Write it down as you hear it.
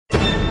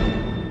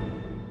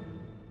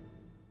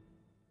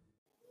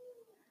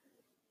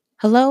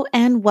Hello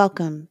and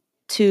welcome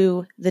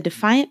to the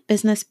Defiant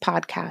Business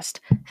Podcast.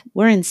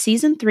 We're in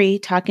season 3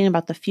 talking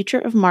about the future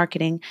of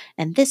marketing,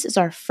 and this is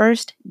our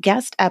first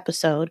guest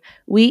episode.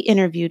 We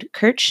interviewed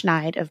Kurt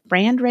Schneid of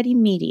Brand Ready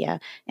Media,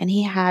 and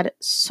he had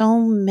so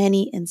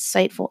many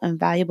insightful and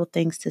valuable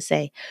things to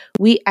say.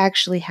 We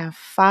actually have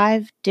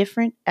 5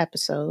 different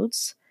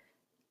episodes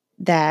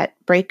that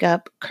break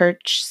up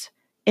Kurt's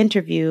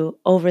interview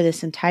over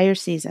this entire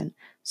season.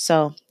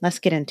 So let's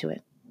get into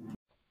it.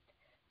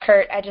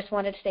 Kurt, I just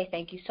wanted to say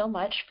thank you so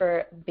much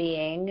for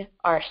being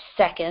our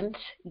second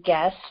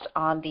guest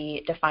on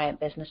the Defiant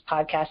Business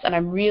Podcast, and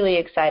I'm really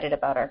excited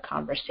about our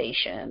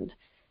conversation.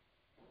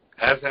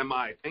 As am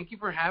I. Thank you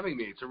for having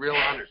me. It's a real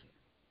honor.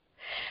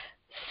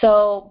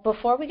 So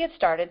before we get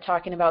started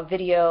talking about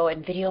video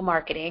and video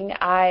marketing,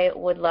 I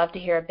would love to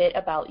hear a bit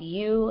about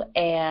you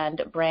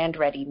and Brand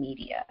Ready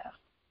Media.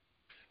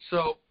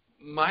 So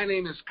my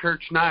name is Kurt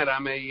Schneid.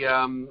 I'm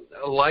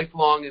a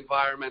lifelong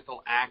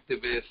environmental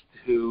activist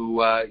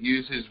who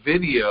uses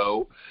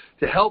video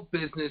to help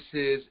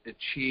businesses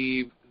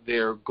achieve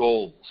their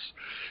goals.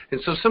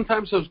 And so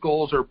sometimes those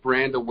goals are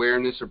brand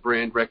awareness or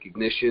brand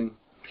recognition.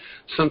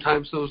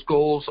 Sometimes those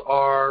goals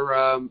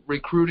are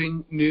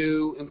recruiting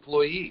new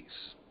employees,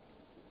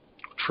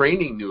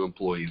 training new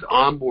employees,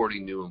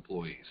 onboarding new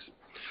employees.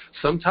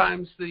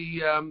 Sometimes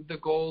the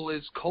goal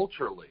is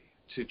culturally,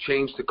 to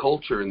change the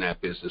culture in that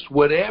business.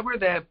 Whatever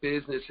that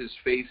business is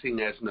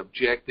facing as an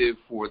objective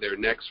for their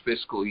next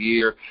fiscal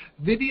year,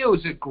 video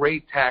is a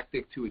great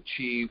tactic to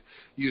achieve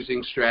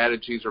using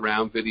strategies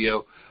around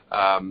video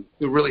to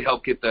really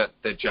help get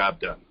that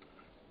job done.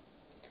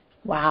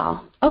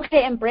 Wow.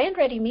 Okay, and Brand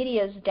Ready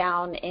Media is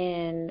down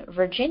in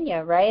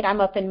Virginia, right?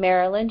 I'm up in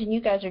Maryland, and you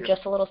guys are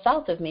just a little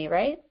south of me,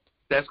 right?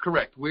 That's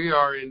correct. We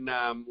are in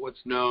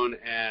what's known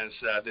as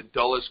the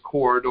Dulles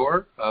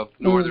Corridor of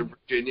Northern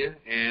Virginia,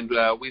 and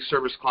we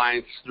service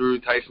clients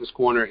through Tyson's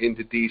Corner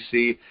into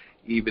D.C.,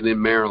 even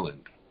in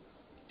Maryland.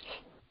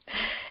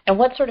 And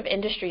what sort of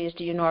industries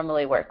do you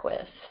normally work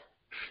with?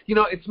 You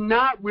know, it's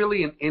not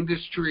really an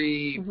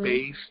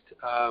industry-based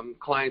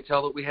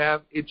clientele that we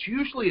have. It's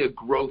usually a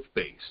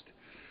growth-based.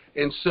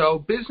 And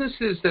so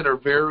businesses that are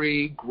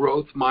very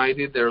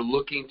growth-minded, they're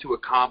looking to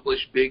accomplish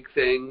big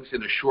things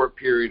in a short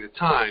period of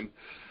time,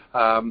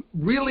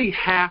 really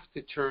have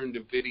to turn to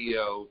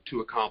video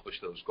to accomplish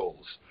those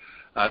goals.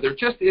 There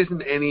just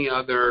isn't any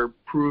other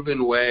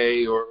proven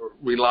way or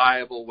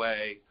reliable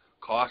way,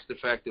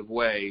 cost-effective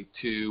way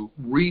to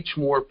reach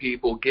more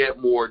people, get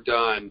more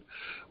done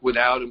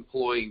without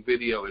employing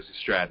video as a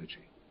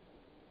strategy.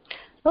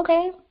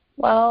 Okay.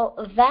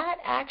 Well, that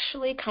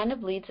actually kind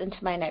of leads into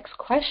my next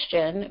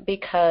question,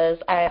 because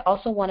I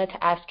also wanted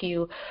to ask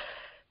you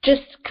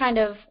just kind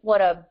of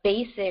what a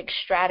basic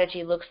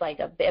strategy looks like,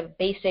 a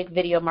basic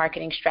video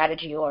marketing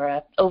strategy or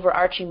an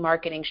overarching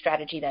marketing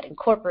strategy that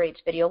incorporates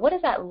video. What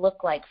does that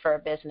look like for a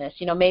business?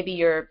 You know, maybe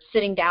you're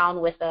sitting down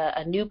with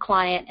a new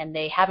client and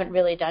they haven't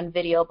really done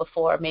video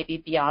before, maybe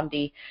beyond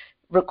the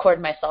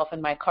record myself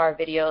in my car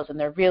videos, and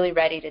they're really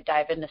ready to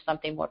dive into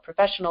something more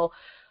professional.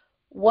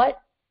 What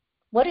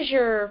is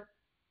your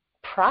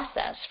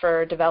process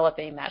for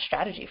developing that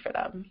strategy for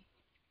them?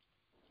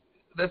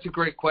 That's a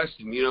great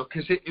question, you know,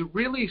 because it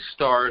really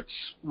starts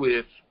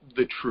with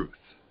the truth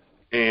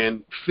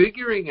and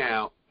figuring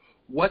out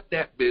what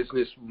that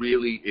business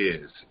really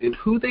is and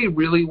who they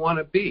really want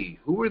to be.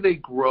 Who are they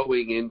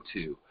growing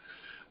into?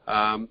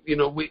 You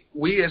know,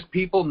 we as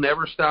people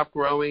never stop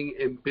growing,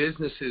 and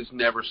businesses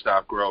never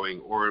stop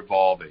growing or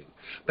evolving.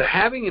 But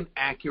having an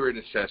accurate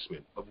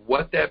assessment of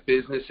what that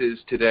business is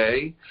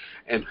today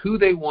and who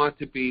they want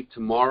to be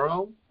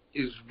tomorrow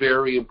is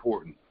very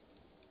important.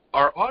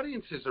 Our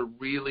audiences are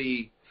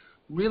really,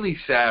 really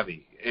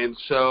savvy, and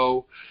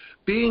so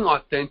being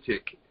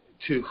authentic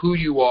to who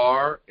you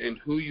are and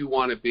who you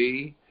want to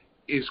be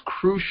is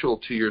crucial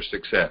to your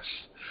success.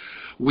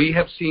 We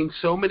have seen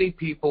so many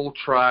people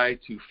try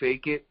to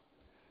fake it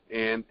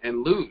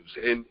and lose.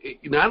 And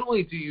not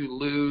only do you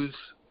lose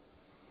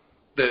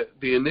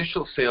the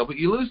initial sale, but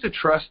you lose the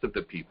trust of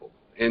the people.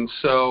 And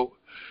so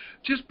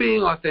just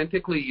being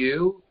authentically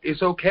you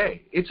is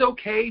okay. It's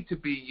okay to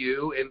be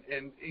you,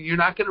 and you're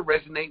not going to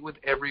resonate with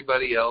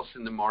everybody else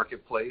in the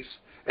marketplace,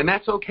 and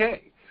that's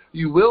okay.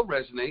 You will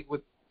resonate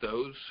with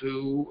those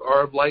who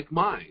are of like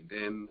mind.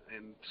 And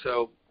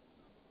so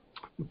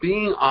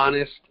being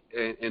honest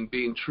and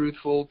being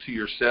truthful to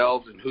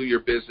yourselves and who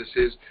your business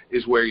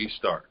is where you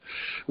start.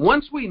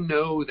 Once we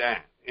know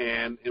that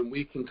and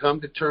we can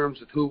come to terms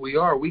with who we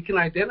are, we can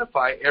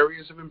identify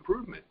areas of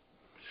improvement.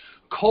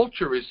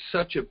 Culture is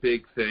such a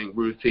big thing,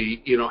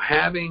 Ruthie. You know,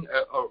 having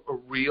a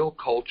real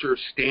culture,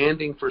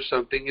 standing for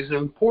something is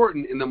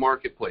important in the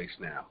marketplace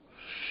now.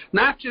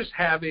 Not just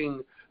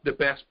having the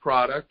best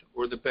product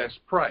or the best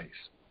price.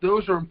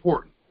 Those are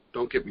important.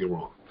 Don't get me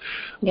wrong.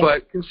 Yeah.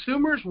 But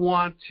consumers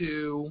want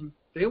to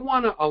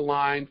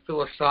align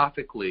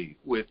philosophically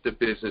with the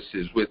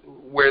businesses, with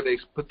where they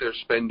put their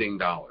spending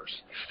dollars.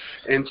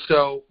 And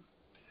so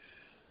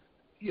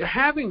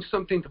having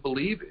something to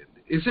believe in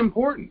is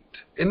important.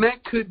 And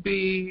that could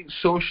be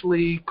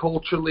socially,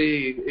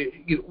 culturally,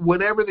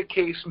 whatever the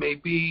case may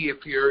be.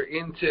 If you're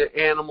into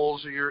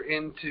animals or you're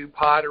into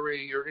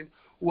pottery,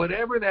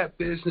 whatever that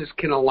business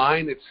can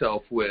align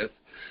itself with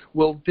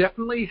will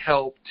definitely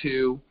help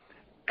to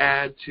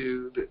add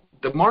to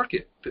the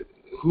market,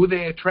 who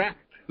they attract,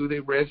 who they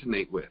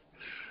resonate with.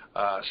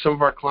 Some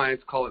of our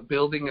clients call it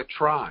building a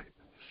tribe.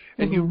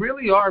 And you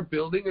really are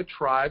building a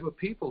tribe of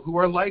people who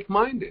are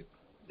like-minded.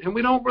 And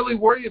we don't really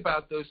worry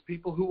about those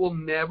people who will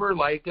never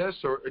like us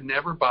or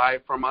never buy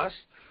from us,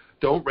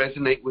 don't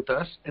resonate with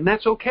us. And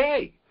that's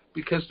okay,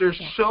 because there's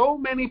so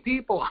many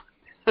people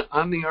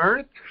on the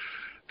earth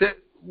that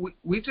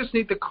we just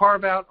need to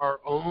carve out our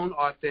own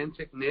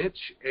authentic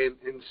niche and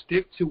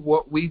stick to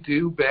what we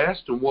do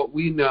best and what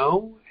we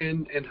know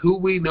and who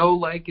we know,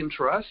 like, and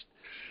trust.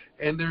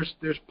 And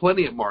there's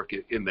plenty of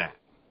market in that.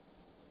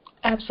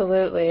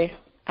 Absolutely.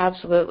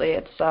 Absolutely.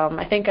 It's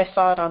I think I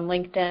saw it on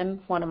LinkedIn.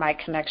 One of my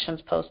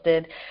connections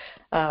posted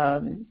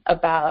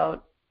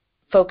about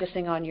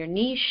focusing on your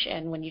niche,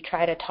 and when you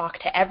try to talk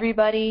to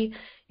everybody,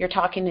 you're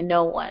talking to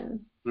no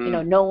one.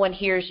 No one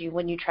hears you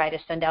when you try to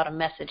send out a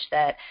message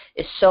that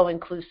is so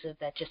inclusive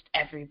that just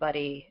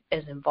everybody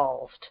is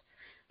involved.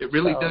 It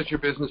really does your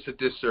business a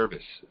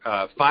disservice.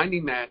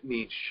 Finding that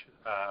niche,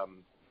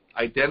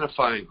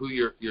 identifying who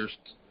your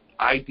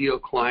ideal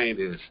client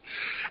is,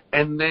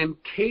 and then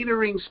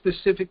catering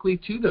specifically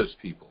to those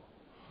people.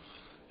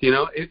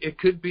 It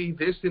could be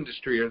this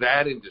industry or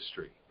that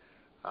industry.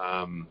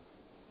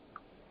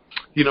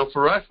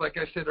 For us, like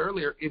I said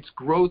earlier, it's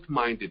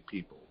growth-minded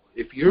people.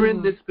 If you're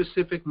in this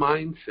specific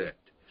mindset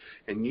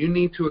and you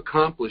need to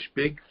accomplish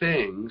big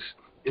things,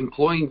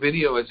 employing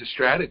video as a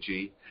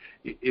strategy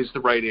is the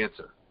right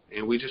answer.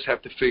 And we just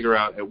have to figure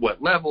out at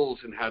what levels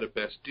and how to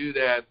best do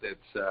that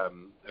that's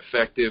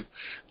effective,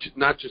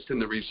 not just in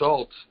the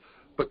results,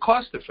 but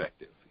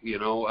cost-effective.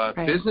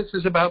 Business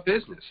is about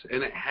business,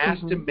 and it has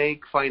to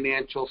make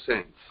financial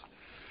sense.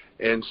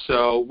 And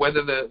so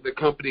whether the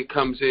company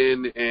comes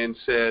in and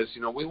says,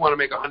 we want to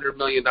make $100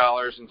 million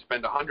and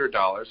spend $100,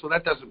 well,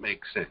 that doesn't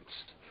make sense.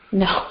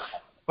 No.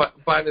 But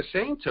by the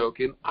same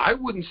token, I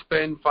wouldn't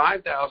spend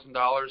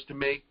 $5,000 to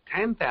make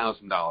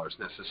 $10,000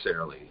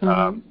 necessarily.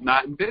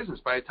 Not in business.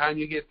 By the time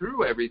you get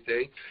through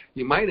everything,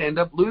 you might end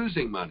up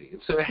losing money.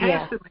 And so it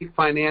has to make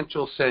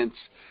financial sense.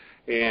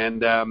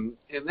 And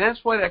that's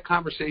why that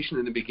conversation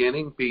in the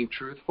beginning, being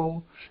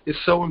truthful, is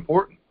so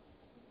important.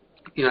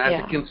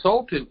 As a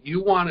consultant,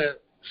 you want to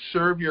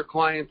serve your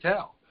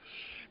clientele.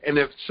 And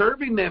if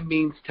serving them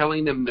means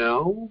telling them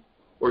no,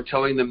 or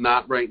telling them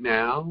not right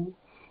now,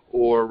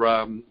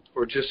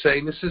 or just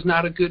saying this is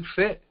not a good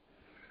fit.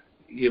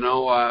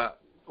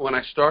 When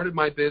I started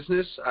my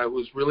business, I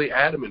was really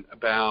adamant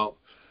about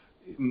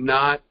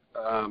not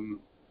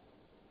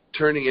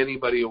turning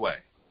anybody away.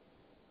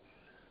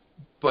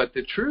 But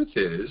the truth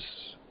is,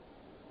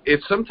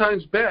 it's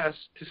sometimes best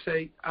to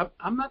say,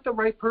 I'm not the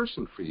right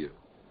person for you.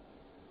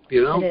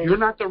 You're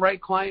not the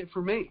right client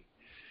for me.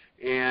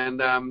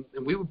 And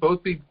we would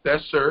both be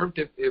best served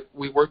if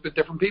we worked with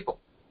different people.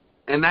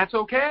 And that's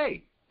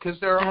okay, because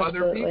there are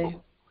other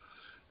people.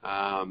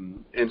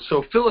 And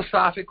so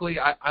philosophically,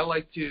 I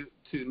like to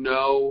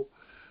know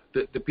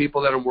that the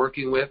people that I'm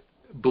working with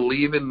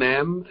believe in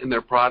them and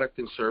their product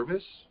and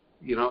service.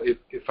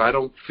 If I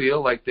don't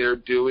feel like they're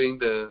doing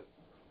the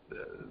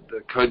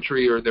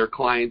country or their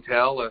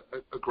clientele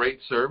a great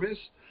service,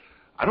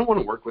 I don't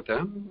want to work with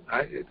them.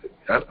 I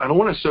don't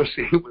want to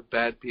associate with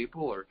bad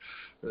people or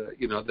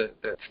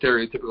that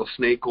stereotypical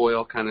snake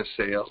oil kind of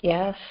sale.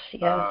 Yes.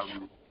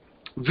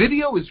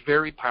 Video is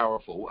very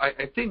powerful.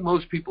 I think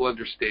most people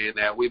understand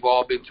that. We've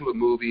all been to a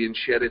movie and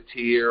shed a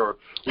tear, or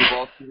we've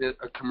all seen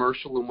a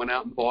commercial and went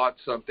out and bought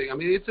something. I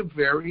mean, it's a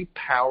very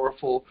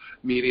powerful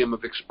medium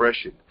of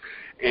expression.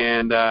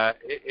 And,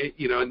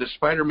 in the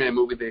Spider-Man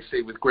movie, they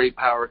say with great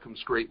power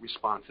comes great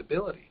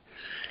responsibility.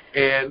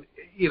 And,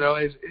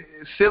 as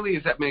silly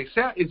as that may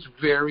sound, it's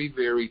very,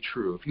 very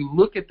true. If you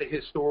look at the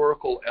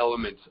historical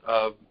elements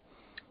of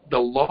the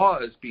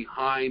laws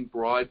behind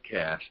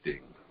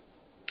broadcasting,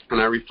 and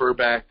I refer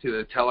back to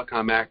the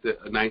Telecom Act of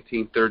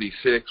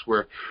 1936,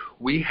 where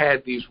we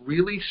had these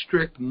really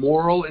strict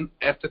moral and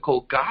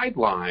ethical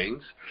guidelines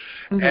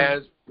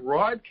as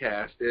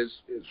broadcast, as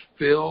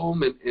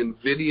film and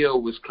video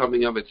was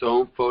coming of its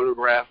own,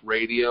 photograph,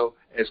 radio,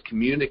 as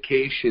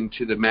communication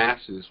to the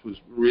masses was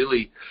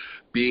really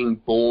being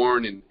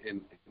born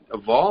and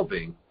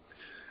evolving.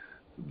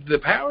 The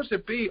powers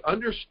that be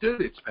understood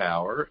its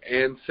power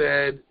and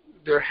said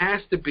there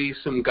has to be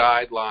some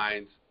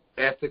guidelines.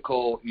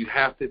 Ethical, you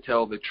have to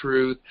tell the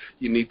truth,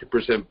 you need to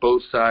present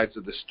both sides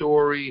of the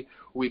story.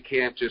 We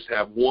can't just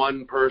have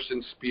one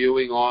person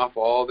spewing off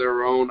all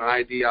their own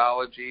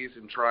ideologies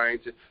and trying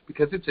to,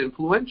 because it's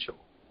influential.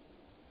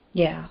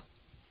 Yeah.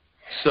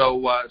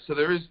 So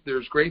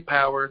there's great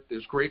power,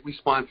 there's great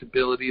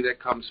responsibility that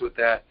comes with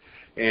that,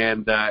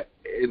 and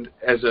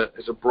as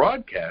a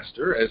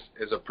broadcaster,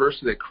 as a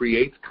person that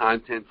creates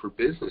content for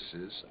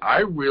businesses, I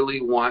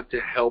really want to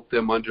help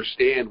them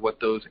understand what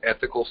those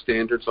ethical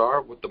standards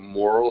are, what the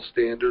moral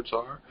standards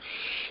are,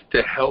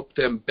 to help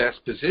them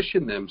best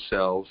position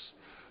themselves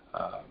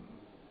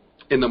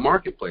in the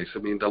marketplace. I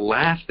mean, the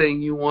last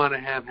thing you want to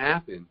have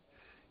happen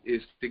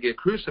is to get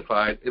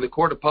crucified in a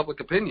court of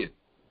public opinion.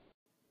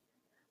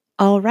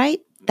 All right,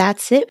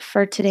 that's it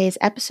for today's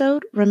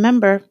episode.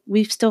 Remember,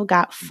 we've still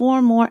got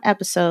 4 more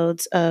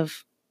episodes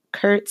of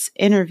Kurt's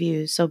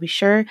interviews, so be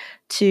sure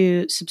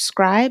to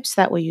subscribe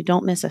so that way you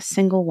don't miss a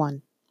single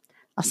one.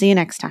 I'll see you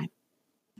next time.